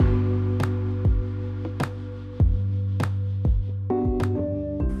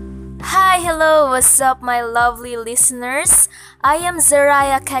hello, what's up, my lovely listeners? I am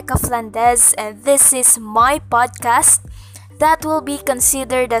Zaraya Keka Flandes, and this is my podcast that will be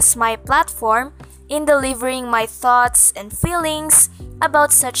considered as my platform in delivering my thoughts and feelings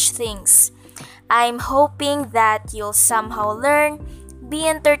about such things. I'm hoping that you'll somehow learn, be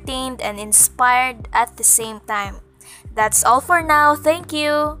entertained, and inspired at the same time. That's all for now. Thank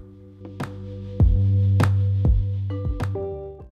you.